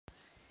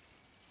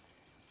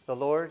The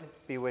Lord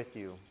be with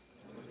you.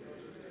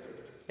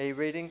 A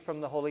reading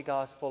from the Holy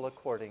Gospel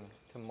according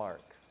to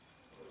Mark.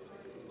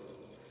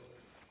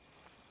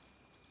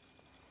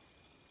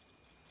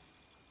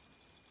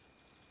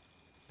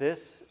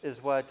 This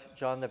is what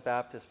John the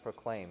Baptist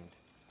proclaimed.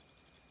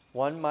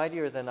 One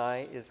mightier than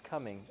I is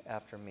coming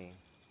after me.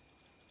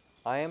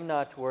 I am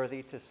not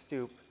worthy to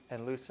stoop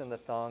and loosen the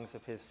thongs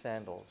of his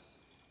sandals.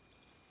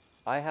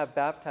 I have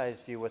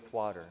baptized you with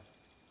water.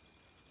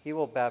 He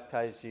will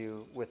baptize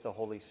you with the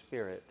Holy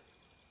Spirit.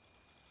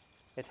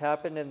 It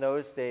happened in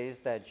those days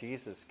that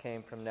Jesus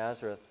came from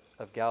Nazareth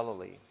of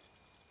Galilee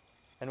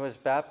and was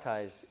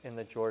baptized in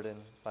the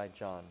Jordan by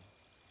John.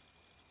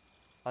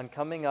 On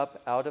coming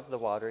up out of the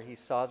water, he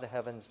saw the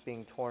heavens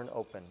being torn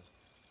open,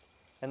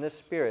 and the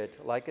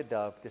Spirit, like a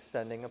dove,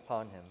 descending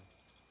upon him.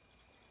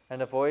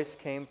 And a voice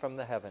came from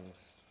the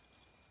heavens,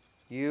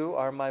 "You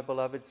are my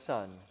beloved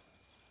Son.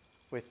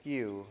 With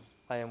you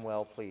I am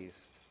well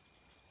pleased."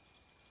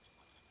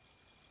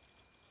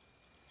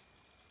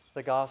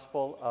 The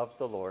Gospel of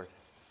the Lord.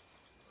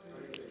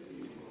 Praise to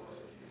you,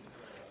 Lord.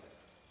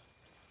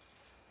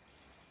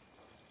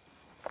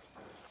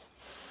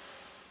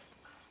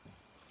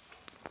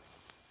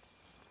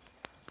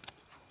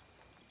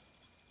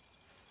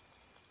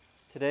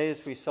 Today,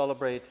 as we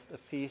celebrate the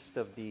feast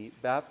of the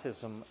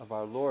baptism of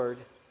our Lord,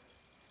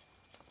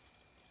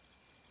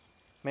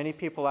 many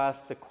people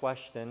ask the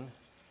question,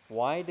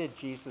 why did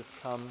Jesus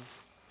come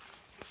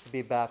to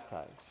be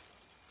baptized?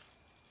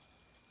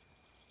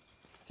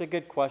 It's a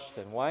good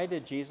question. Why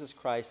did Jesus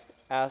Christ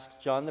ask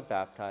John the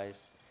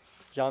Baptist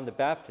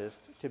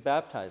to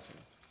baptize him?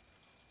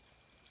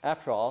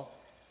 After all,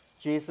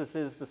 Jesus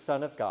is the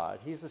Son of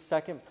God. He's the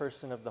second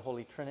person of the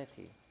Holy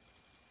Trinity.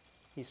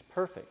 He's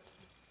perfect.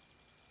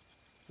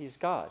 He's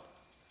God.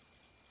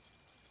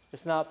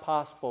 It's not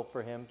possible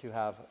for him to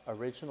have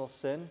original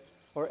sin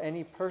or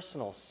any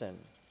personal sin.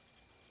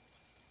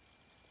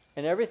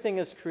 And everything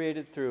is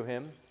created through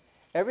him.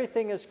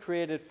 Everything is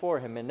created for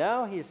him. And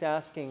now he's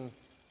asking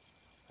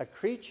a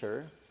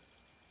creature,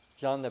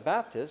 John the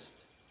Baptist,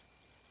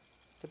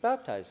 to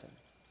baptize him.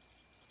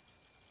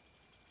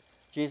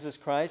 Jesus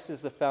Christ is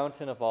the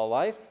fountain of all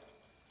life,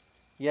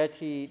 yet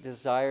he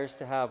desires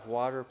to have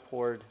water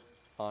poured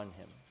on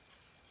him.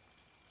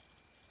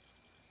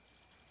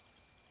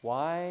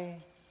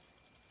 Why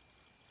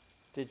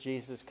did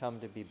Jesus come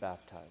to be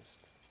baptized?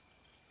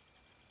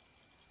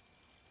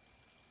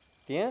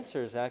 The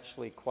answer is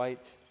actually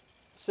quite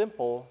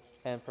simple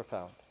and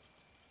profound.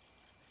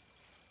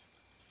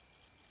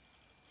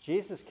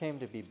 Jesus came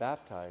to be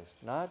baptized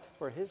not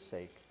for his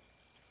sake,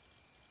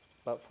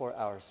 but for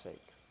our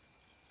sake.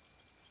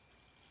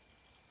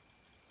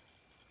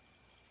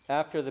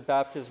 After the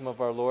baptism of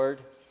our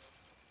Lord,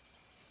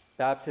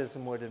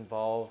 baptism would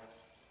involve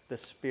the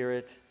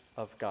Spirit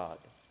of God.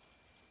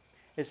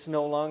 It's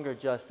no longer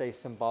just a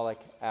symbolic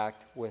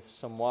act with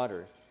some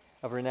water,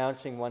 of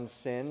renouncing one's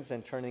sins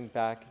and turning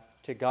back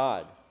to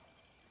God.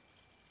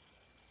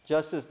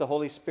 Just as the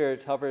Holy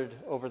Spirit hovered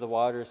over the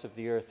waters of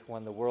the earth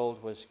when the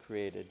world was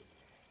created,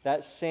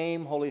 that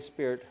same Holy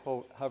Spirit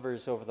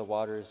hovers over the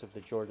waters of the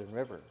Jordan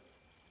River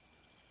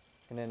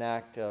in an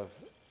act of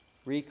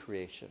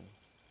recreation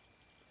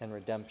and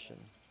redemption.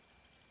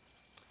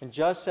 And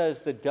just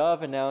as the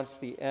dove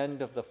announced the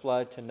end of the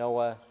flood to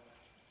Noah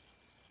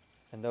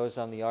and those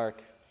on the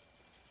ark,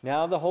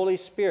 now the Holy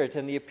Spirit,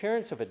 in the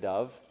appearance of a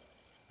dove,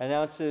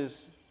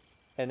 announces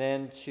an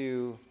end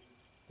to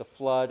the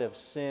flood of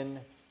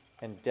sin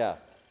and death.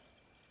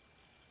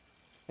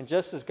 And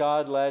just as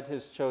God led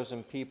his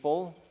chosen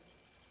people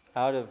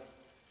out of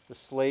the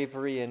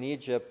slavery in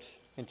Egypt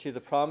into the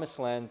promised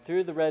land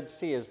through the Red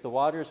Sea as the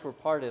waters were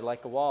parted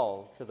like a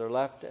wall to their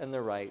left and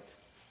their right,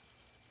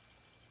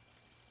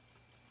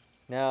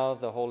 now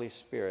the Holy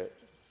Spirit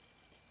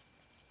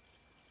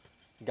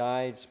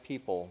guides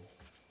people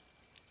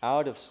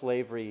out of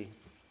slavery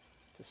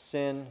to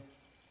sin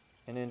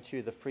and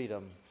into the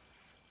freedom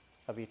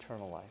of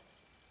eternal life.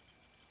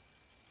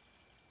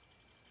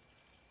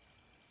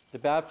 The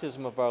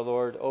baptism of our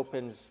Lord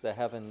opens the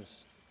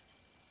heavens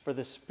for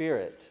the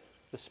Spirit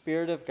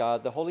of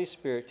God, the Holy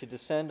Spirit, to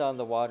descend on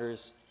the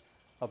waters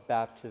of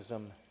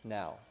baptism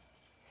now.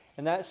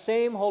 And that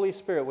same Holy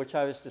Spirit which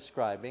I was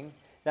describing,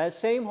 that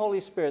same Holy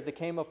Spirit that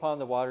came upon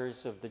the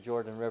waters of the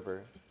Jordan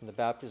River in the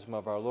baptism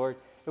of our Lord,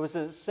 it was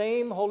the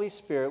same Holy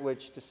Spirit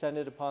which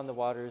descended upon the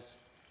waters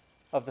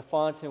of the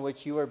font in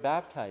which you were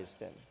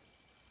baptized in.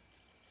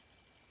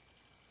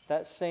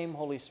 That same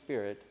Holy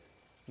Spirit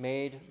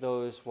made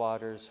those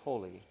waters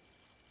holy,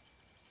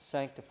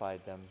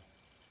 sanctified them,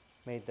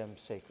 made them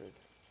sacred.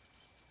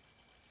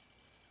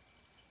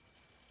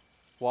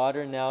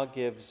 Water now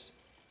gives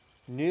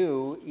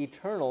new,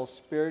 eternal,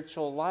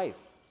 spiritual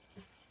life,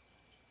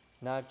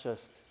 not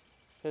just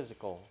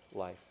physical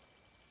life.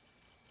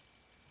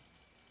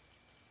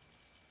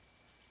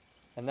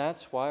 And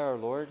that's why our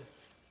Lord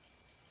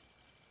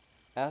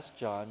asked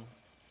John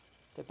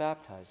to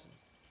baptize him.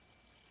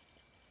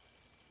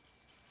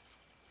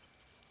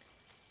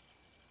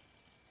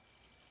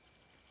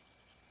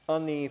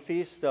 On the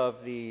feast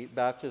of the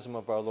baptism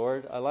of our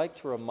Lord, I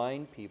like to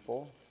remind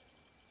people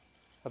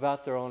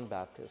about their own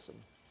baptism.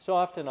 So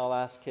often I'll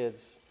ask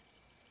kids,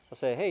 I'll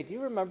say, hey, do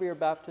you remember your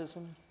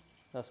baptism? And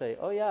they'll say,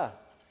 oh yeah.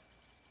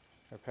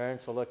 Their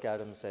parents will look at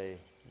them and say,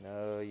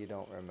 no, you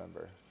don't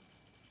remember.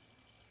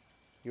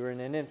 You were an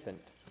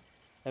infant.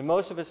 And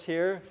most of us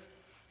here,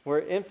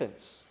 we're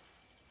infants.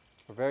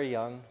 We're very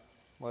young.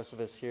 Most of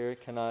us here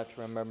cannot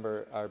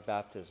remember our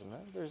baptism.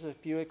 There's a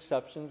few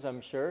exceptions, I'm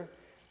sure.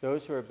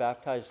 Those who are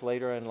baptized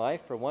later in life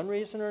for one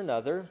reason or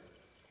another.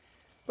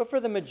 But for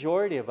the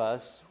majority of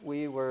us,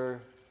 we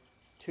were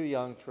too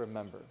young to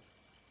remember.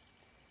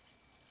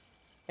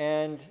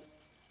 And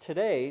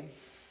today,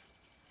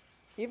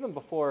 even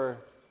before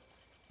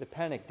the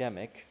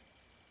pandemic,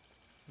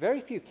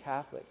 very few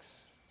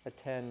Catholics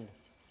attend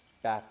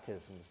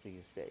baptisms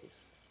these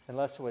days,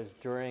 unless it was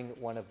during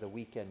one of the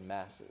weekend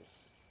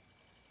masses.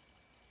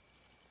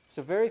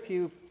 So very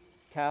few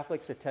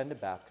Catholics attend a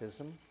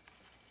baptism,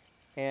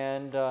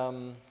 and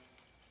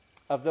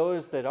of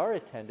those that are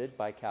attended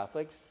by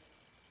Catholics,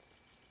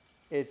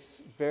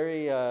 it's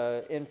very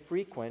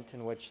infrequent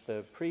in which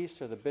the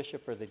priest or the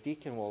bishop or the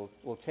deacon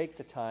will take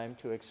the time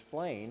to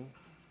explain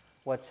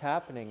what's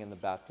happening in the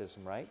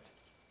baptism rite,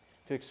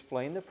 to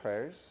explain the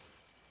prayers,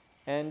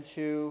 and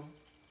to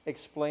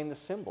explain the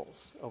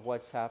symbols of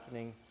what's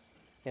happening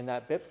in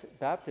that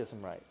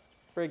baptism rite.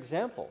 For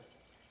example,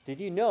 did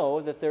you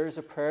know that there is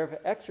a prayer of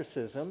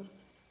exorcism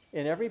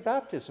in every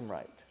baptism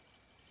rite?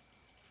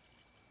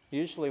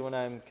 Usually when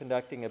I'm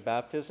conducting a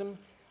baptism,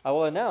 I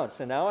will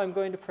announce, and now I'm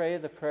going to pray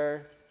the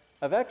prayer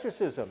of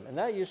exorcism. And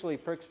that usually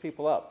perks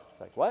people up.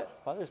 It's like, what?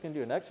 Father's going to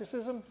do an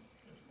exorcism?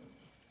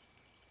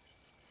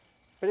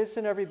 But it's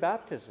in every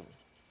baptism.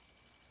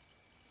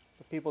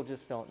 But people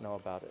just don't know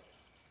about it.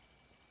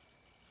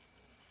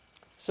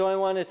 So I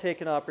want to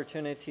take an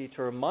opportunity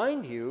to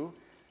remind you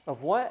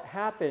of what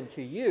happened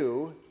to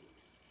you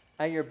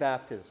at your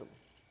baptism.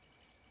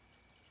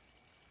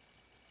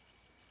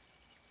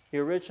 The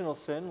original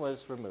sin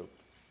was removed.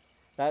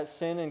 That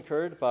sin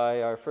incurred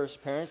by our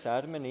first parents,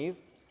 Adam and Eve,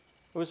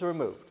 was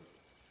removed.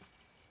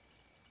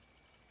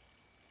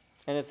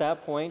 And at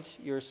that point,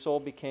 your soul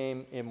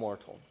became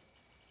immortal.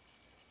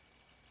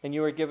 And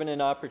you were given an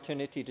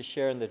opportunity to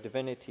share in the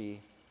divinity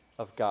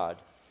of God.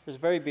 There's a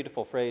very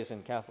beautiful phrase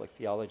in Catholic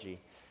theology.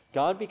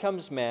 God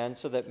becomes man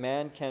so that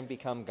man can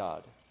become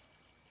God.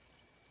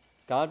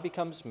 God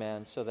becomes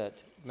man so that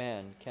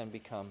man can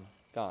become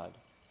God.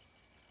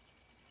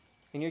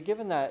 And you're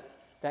given that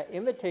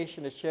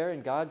invitation to share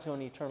in God's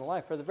own eternal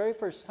life for the very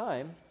first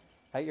time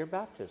at your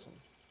baptism.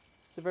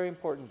 It's a very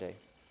important day.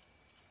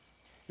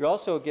 You're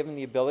also given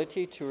the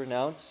ability to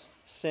renounce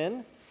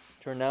sin,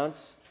 to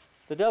renounce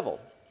the devil.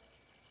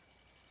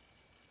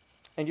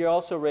 And you're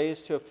also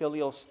raised to a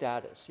filial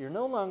status. You're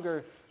no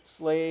longer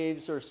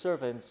slaves or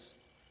servants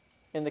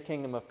in the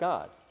kingdom of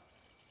God.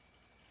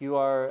 You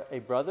are a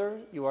brother,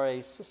 you are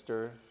a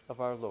sister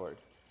of our Lord.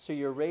 So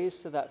you're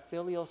raised to that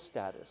filial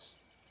status,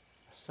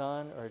 a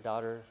son or a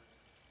daughter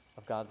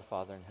of God the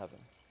Father in heaven.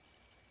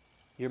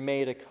 You're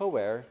made a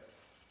co-heir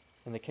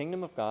in the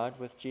kingdom of God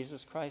with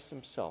Jesus Christ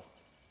himself.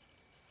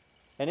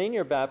 And in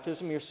your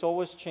baptism, your soul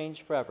was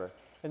changed forever.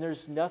 And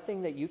there's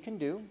nothing that you can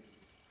do,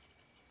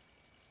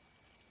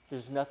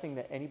 there's nothing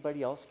that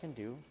anybody else can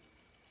do,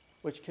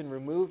 which can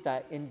remove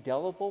that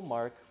indelible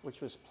mark which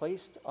was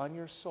placed on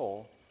your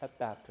soul at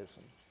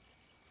baptism.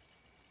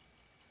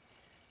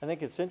 I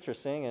think it's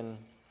interesting and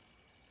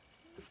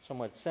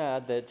somewhat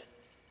sad that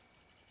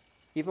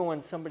even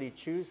when somebody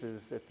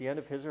chooses at the end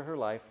of his or her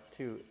life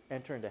to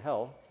enter into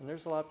hell, and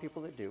there's a lot of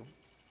people that do,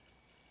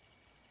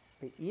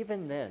 but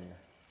even then,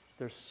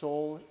 their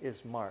soul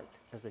is marked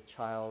as a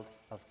child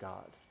of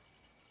God.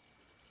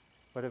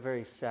 What a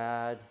very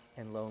sad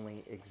and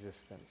lonely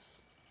existence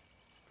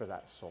for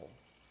that soul.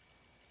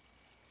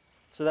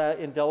 So that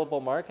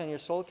indelible mark on your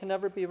soul can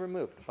never be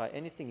removed by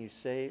anything you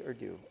say or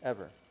do,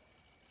 ever.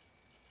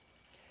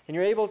 And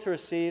you're able to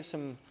receive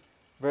some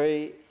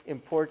very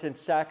important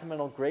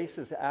sacramental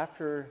graces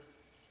after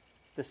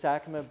the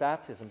sacrament of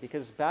baptism,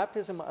 because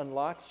baptism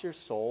unlocks your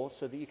soul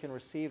so that you can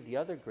receive the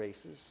other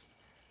graces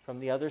from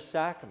the other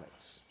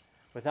sacraments.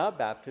 Without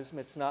baptism,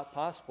 it's not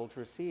possible to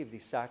receive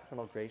these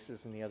sacramental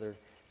graces in the other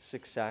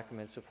 6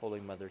 sacraments of Holy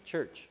Mother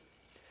Church.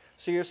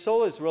 So your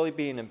soul is really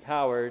being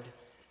empowered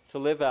to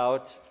live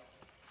out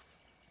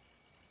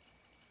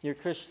your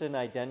Christian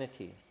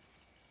identity,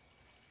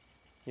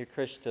 your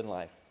Christian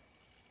life.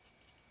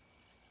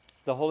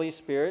 The Holy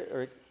Spirit,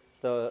 or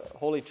the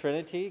Holy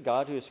Trinity,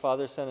 God who is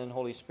Father, Son, and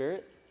Holy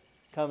Spirit,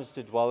 comes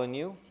to dwell in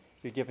you.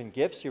 You're given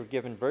gifts, you're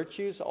given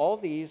virtues, all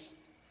these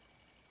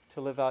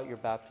to live out your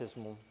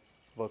baptismal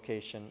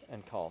vocation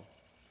and call.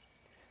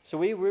 So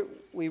we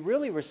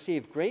really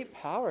receive great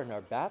power in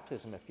our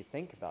baptism if you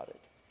think about it.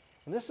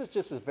 And this is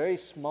just a very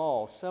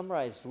small,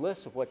 summarized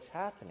list of what's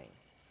happening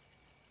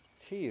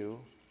to you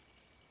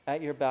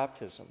at your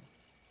baptism.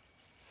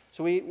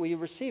 So we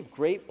receive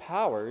great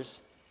powers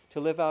to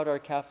live out our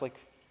Catholic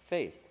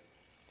faith.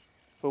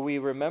 But we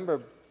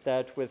remember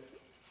that with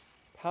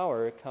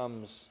power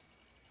comes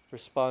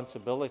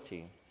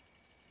responsibility.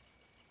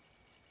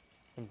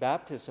 And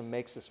baptism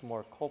makes us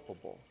more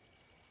culpable.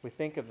 We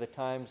think of the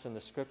times in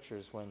the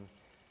scriptures when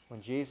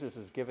Jesus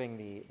is giving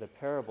the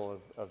parable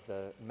of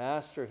the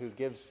master who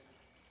gives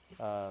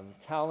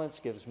talents,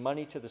 gives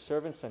money to the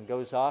servants, and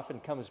goes off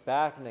and comes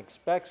back and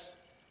expects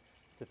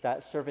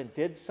that servant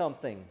did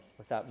something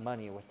with that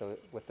money,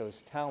 with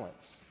those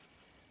talents.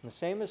 And the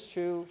same is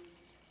true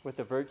with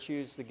the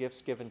virtues, the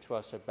gifts given to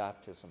us at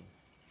baptism.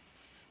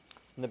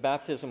 In the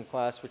baptism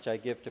class, which I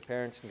give to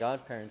parents and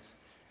godparents,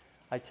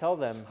 I tell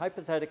them,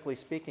 hypothetically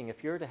speaking,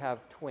 if you were to have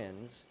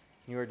twins,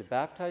 and you were to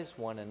baptize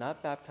one and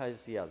not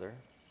baptize the other,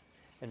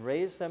 and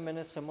raise them in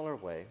a similar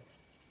way,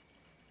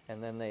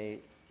 and then they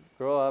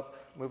grow up,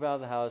 move out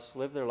of the house,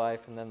 live their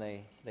life, and then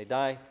they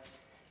die,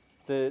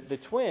 the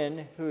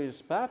twin who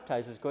is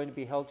baptized is going to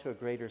be held to a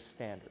greater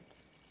standard.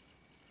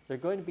 They're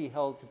going to be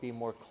held to be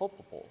more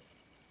culpable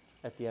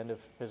at the end of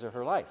his or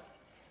her life,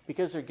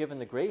 because they're given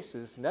the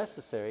graces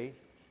necessary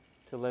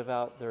to live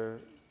out their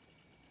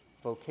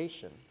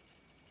vocation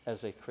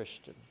as a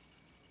Christian.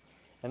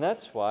 And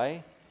that's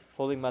why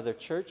Holy Mother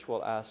Church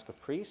will ask a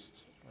priest,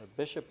 or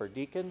bishop, or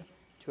deacon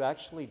to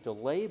actually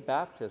delay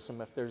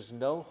baptism if there's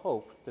no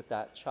hope that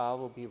that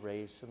child will be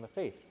raised in the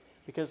faith.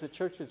 Because the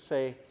Church would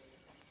say,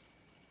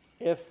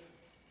 if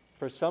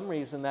for some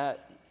reason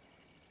that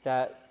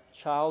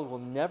child will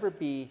never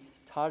be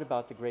taught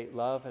about the great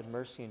love and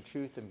mercy and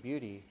truth and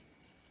beauty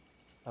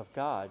of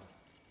God,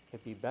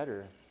 it'd be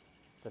better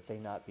that they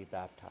not be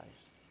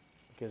baptized,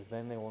 because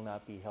then they will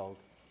not be held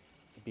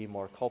to be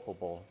more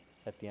culpable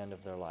at the end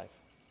of their life.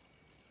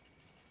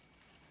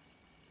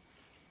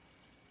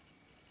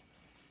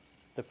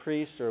 The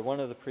priest, or one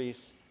of the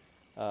priests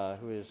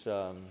who is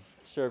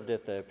served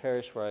at the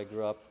parish where I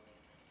grew up,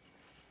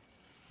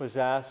 was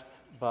asked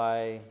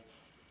by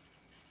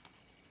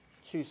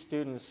two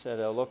students at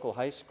a local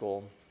high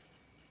school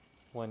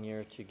one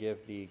year to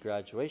give the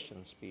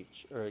graduation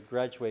speech, or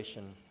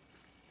graduation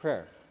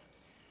prayer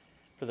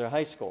for their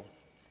high school.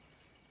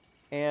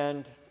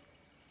 And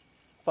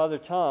Father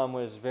Tom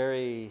was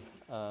he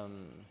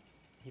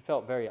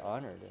felt very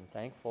honored and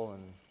thankful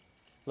and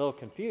a little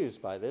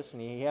confused by this,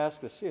 and he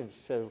asked the students,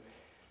 he said,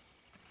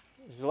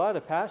 there's a lot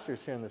of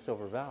pastors here in the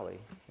Silver Valley,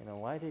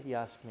 why did you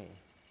ask me?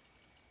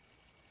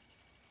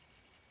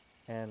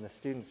 And the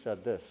students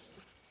said this: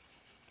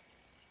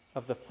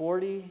 of the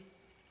 40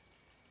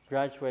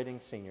 graduating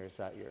seniors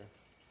that year,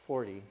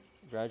 40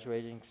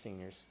 graduating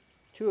seniors,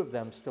 2 of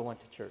them still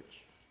went to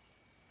church.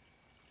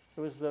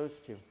 It was those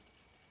 2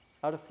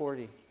 out of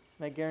 40.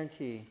 And I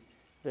guarantee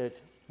that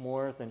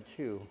more than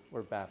 2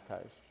 were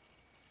baptized.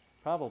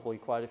 Probably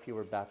quite a few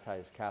were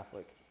baptized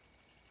Catholic.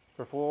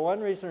 For one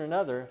reason or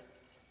another,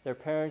 their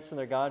parents and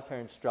their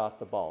godparents dropped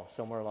the ball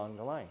somewhere along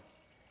the line.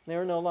 They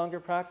were no longer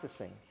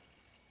practicing.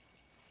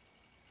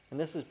 And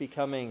this is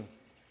becoming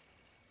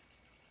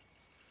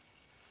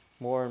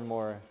more and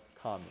more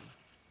common.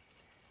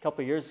 A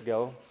couple years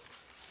ago,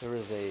 there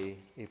was a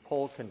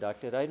poll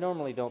conducted. I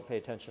normally don't pay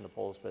attention to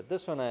polls, but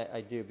this one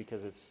I do,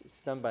 because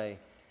it's done by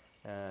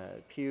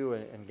Pew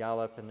and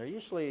Gallup, and they're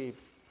usually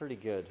pretty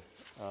good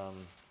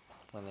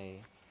when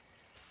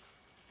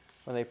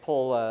they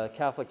poll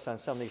Catholics on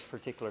some of these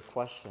particular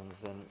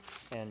questions.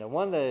 And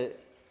one of the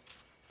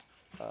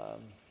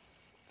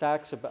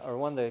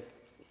one of the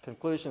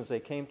conclusions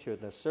they came to in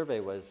this survey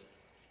was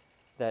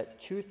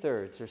that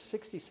 2/3, or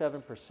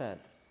 67%,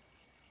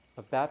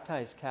 of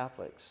baptized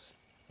Catholics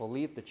will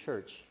leave the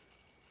church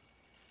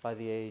by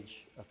the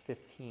age of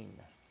 15.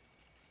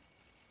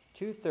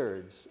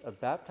 2/3 of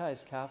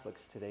baptized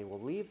Catholics today will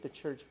leave the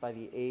church by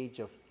the age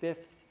of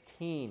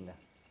 15.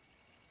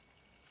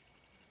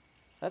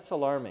 That's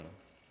alarming.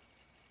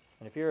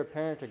 And if you're a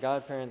parent or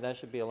godparent, that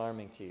should be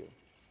alarming to you.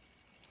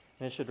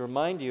 And it should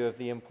remind you of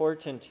the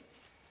importance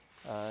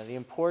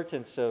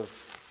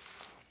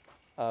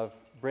of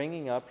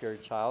bringing up your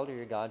child or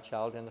your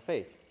godchild in the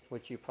faith,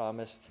 which you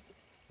promised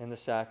in the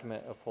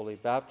sacrament of holy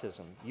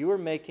baptism. You are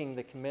making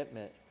the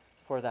commitment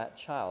for that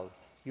child.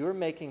 You are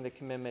making the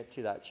commitment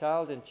to that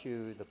child and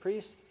to the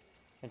priest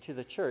and to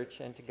the church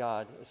and to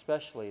God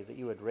especially, that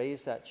you would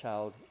raise that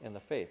child in the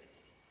faith.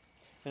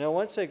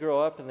 Once they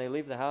grow up and they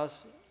leave the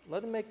house,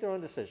 let them make their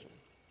own decision.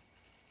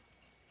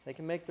 They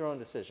can make their own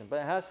decision, but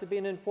it has to be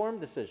an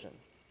informed decision.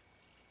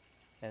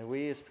 And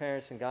we as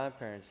parents and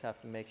godparents have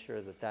to make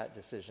sure that that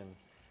decision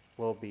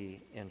will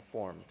be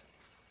informed.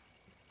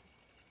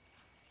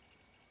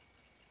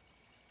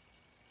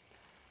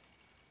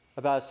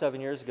 About 7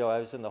 years ago, I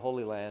was in the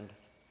Holy Land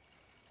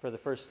for the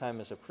first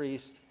time as a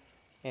priest,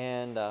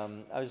 and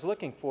I was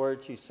looking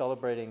forward to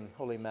celebrating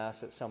Holy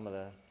Mass at some of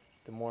the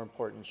more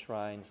important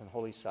shrines and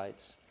holy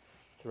sites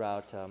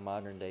throughout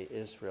modern-day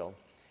Israel.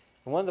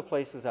 And one of the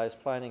places I was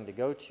planning to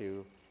go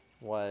to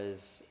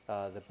was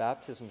the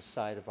baptism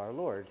site of our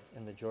Lord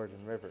in the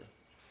Jordan River.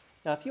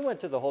 Now, if you went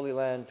to the Holy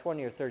Land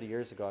 20 or 30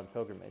 years ago on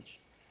pilgrimage,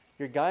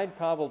 your guide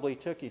probably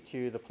took you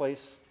to the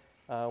place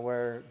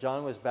where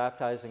John was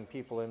baptizing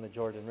people in the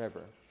Jordan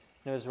River.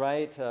 And it was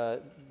right,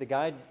 the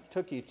guide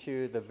took you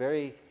to the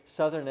very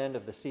southern end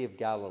of the Sea of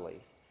Galilee.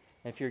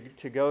 And if you're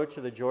to go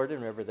to the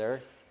Jordan River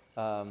there,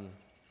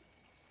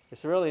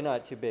 it's really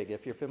not too big.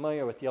 If you're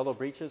familiar with Yellow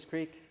Breeches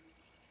Creek,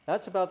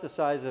 that's about the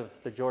size of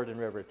the Jordan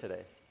River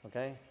today,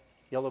 okay?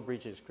 Yellow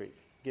Breeches Creek,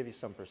 give you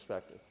some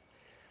perspective.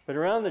 But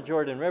around the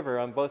Jordan River,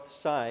 on both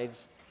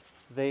sides,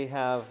 they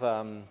have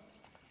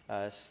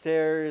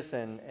stairs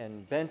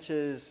and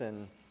benches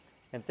and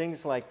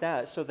things like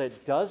that, so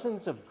that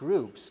dozens of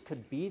groups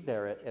could be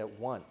there at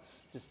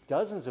once. Just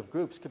dozens of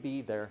groups could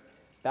be there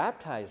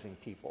baptizing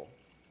people.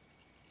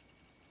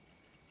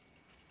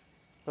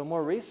 But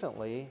more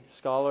recently,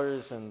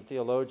 scholars and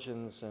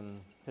theologians and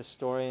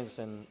historians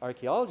and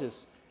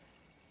archaeologists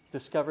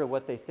discover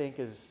what they think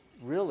is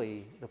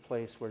really the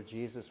place where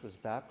Jesus was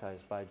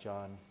baptized by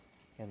John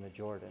in the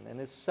Jordan.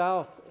 And it's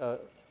south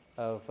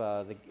of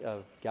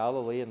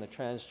Galilee in the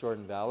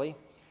Transjordan Valley.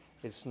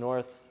 It's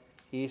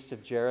northeast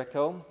of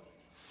Jericho,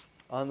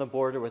 on the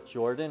border with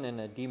Jordan in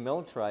a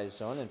demilitarized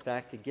zone. In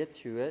fact, to get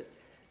to it,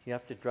 you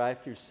have to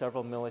drive through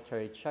several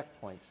military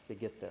checkpoints to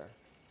get there.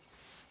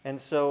 And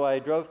so I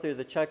drove through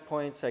the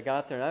checkpoints. I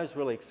got there, and I was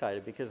really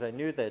excited because I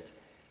knew that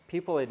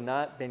people had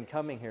not been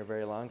coming here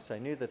very long, so I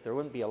knew that there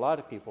wouldn't be a lot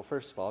of people,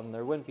 first of all, and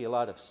there wouldn't be a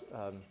lot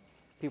of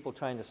people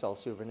trying to sell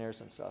souvenirs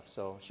and stuff.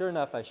 So sure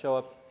enough, I show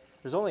up.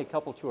 There's only a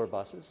couple tour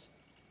buses,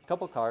 a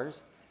couple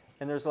cars,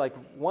 and there's like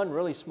one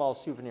really small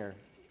souvenir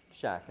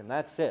shack, and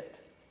that's it.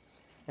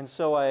 And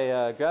so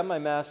I grabbed my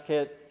mass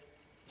kit,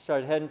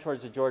 started heading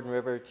towards the Jordan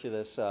River to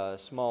this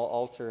small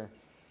altar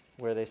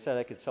where they said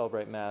I could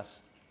celebrate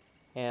Mass.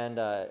 And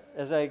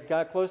as I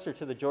got closer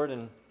to the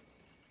Jordan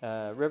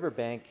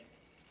riverbank,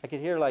 I could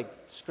hear like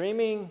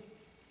screaming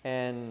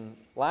and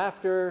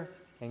laughter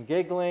and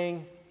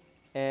giggling.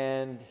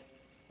 And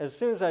as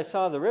soon as I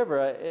saw the river,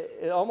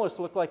 it almost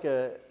looked like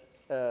a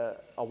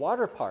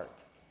water park.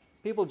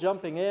 People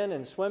jumping in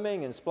and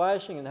swimming and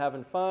splashing and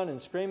having fun and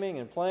screaming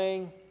and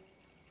playing.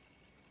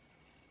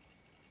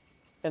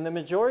 And the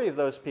majority of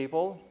those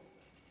people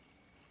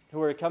who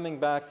were coming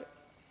back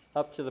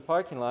up to the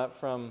parking lot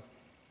from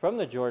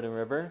the Jordan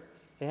River,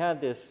 they had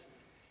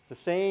the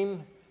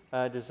same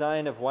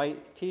design of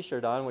white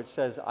t-shirt on, which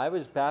says, "I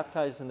was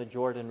baptized in the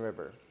Jordan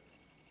River."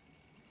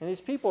 And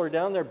these people were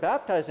down there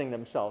baptizing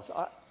themselves.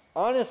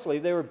 Honestly,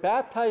 they were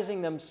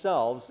baptizing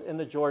themselves in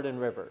the Jordan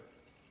River,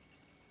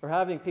 or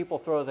having people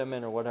throw them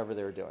in, or whatever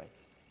they were doing.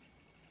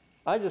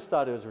 I just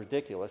thought it was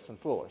ridiculous and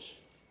foolish,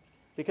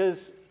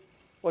 because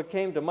what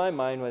came to my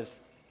mind was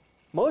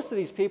most of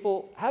these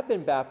people have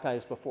been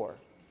baptized before.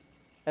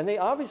 And they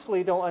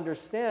obviously don't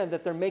understand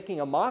that they're making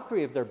a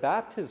mockery of their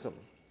baptism.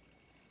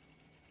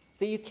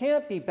 That you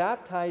can't be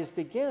baptized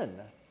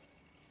again.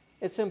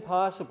 It's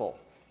impossible.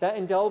 That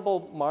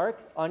indelible mark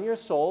on your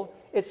soul,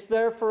 it's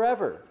there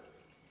forever.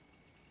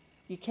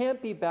 You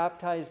can't be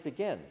baptized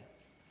again.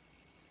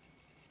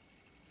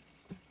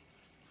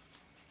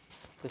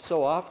 But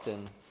so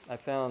often, I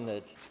found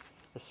that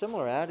a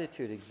similar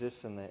attitude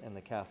exists in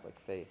the Catholic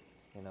faith.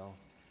 You know,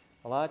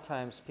 a lot of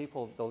times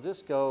people they'll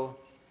just go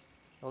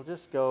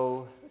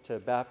to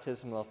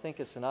baptism. They'll think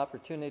it's an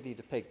opportunity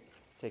to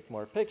take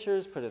more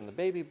pictures, put it in the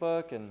baby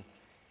book, and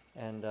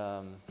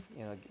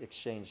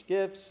exchange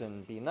gifts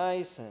and be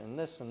nice and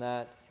this and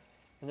that.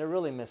 And they're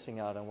really missing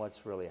out on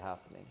what's really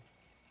happening.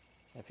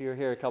 If you were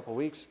here a couple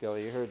weeks ago,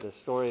 you heard the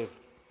story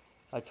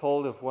I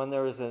told of when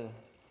there was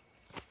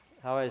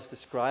how I was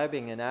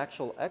describing an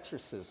actual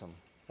exorcism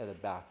at a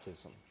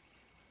baptism.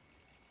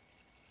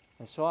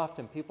 And so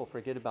often people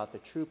forget about the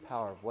true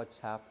power of what's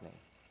happening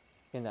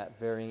in that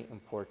very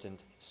important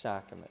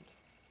sacrament.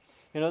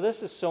 You know,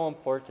 this is so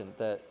important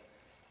that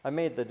I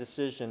made the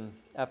decision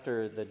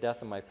after the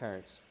death of my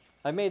parents.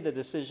 I made the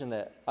decision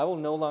that I will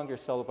no longer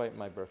celebrate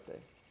my birthday.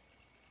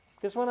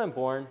 Because when I'm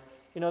born,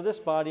 you know, this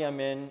body I'm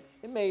in,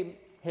 it may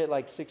hit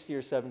like 60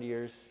 or 70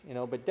 years, you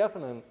know, but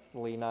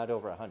definitely not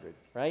over 100,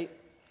 right?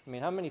 I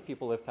mean, how many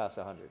people live past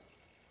 100?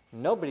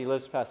 Nobody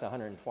lives past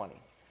 120.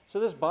 So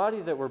this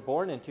body that we're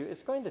born into,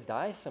 it's going to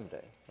die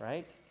someday,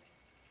 right?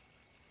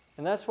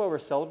 And that's what we're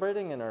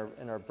celebrating in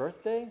our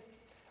birthday.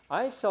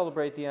 I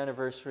celebrate the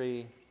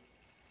anniversary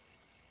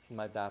of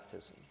my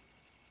baptism.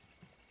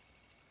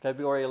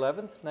 February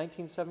 11th,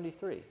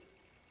 1973.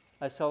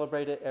 I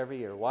celebrate it every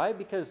year. Why?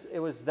 Because it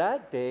was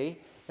that day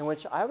in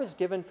which I was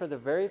given for the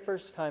very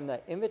first time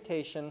that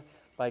invitation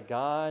by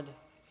God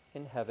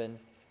in heaven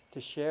to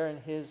share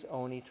in His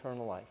own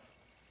eternal life.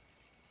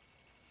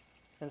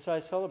 And so I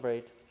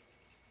celebrate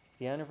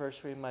the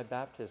anniversary of my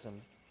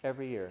baptism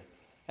every year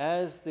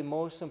as the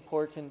most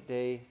important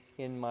day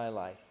in my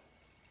life.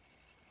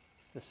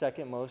 The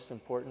second most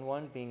important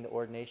one being the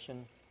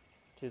ordination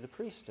to the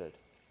priesthood.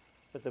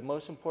 But the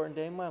most important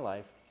day in my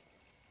life,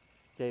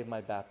 day of my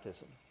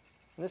baptism.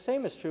 And the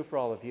same is true for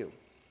all of you.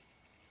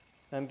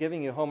 I'm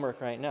giving you homework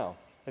right now.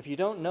 If you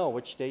don't know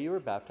which day you were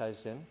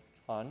baptized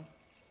on,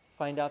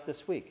 find out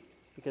this week.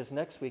 Because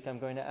next week I'm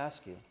going to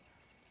ask you.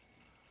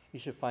 You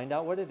should find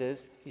out what it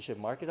is, you should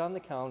mark it on the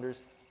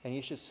calendars, and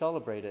you should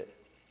celebrate it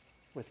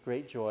with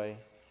great joy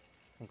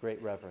and great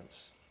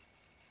reverence.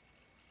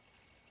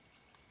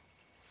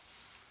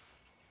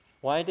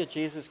 Why did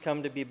Jesus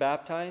come to be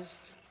baptized?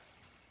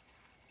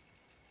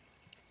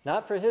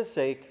 not for his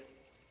sake,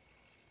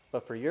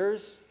 but for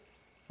yours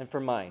and for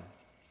mine,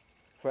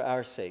 for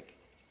our sake,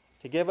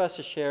 to give us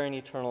a share in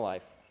eternal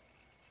life.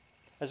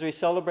 As we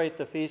celebrate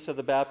the feast of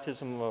the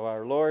baptism of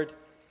our Lord,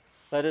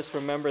 let us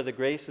remember the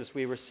graces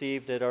we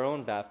received at our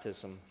own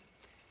baptism.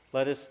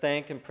 Let us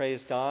thank and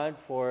praise God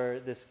for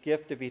this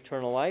gift of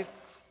eternal life,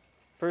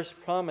 first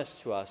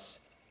promised to us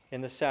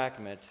in the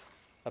sacrament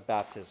of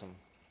baptism.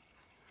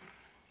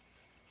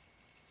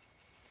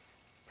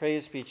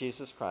 Praise be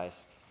Jesus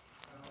Christ.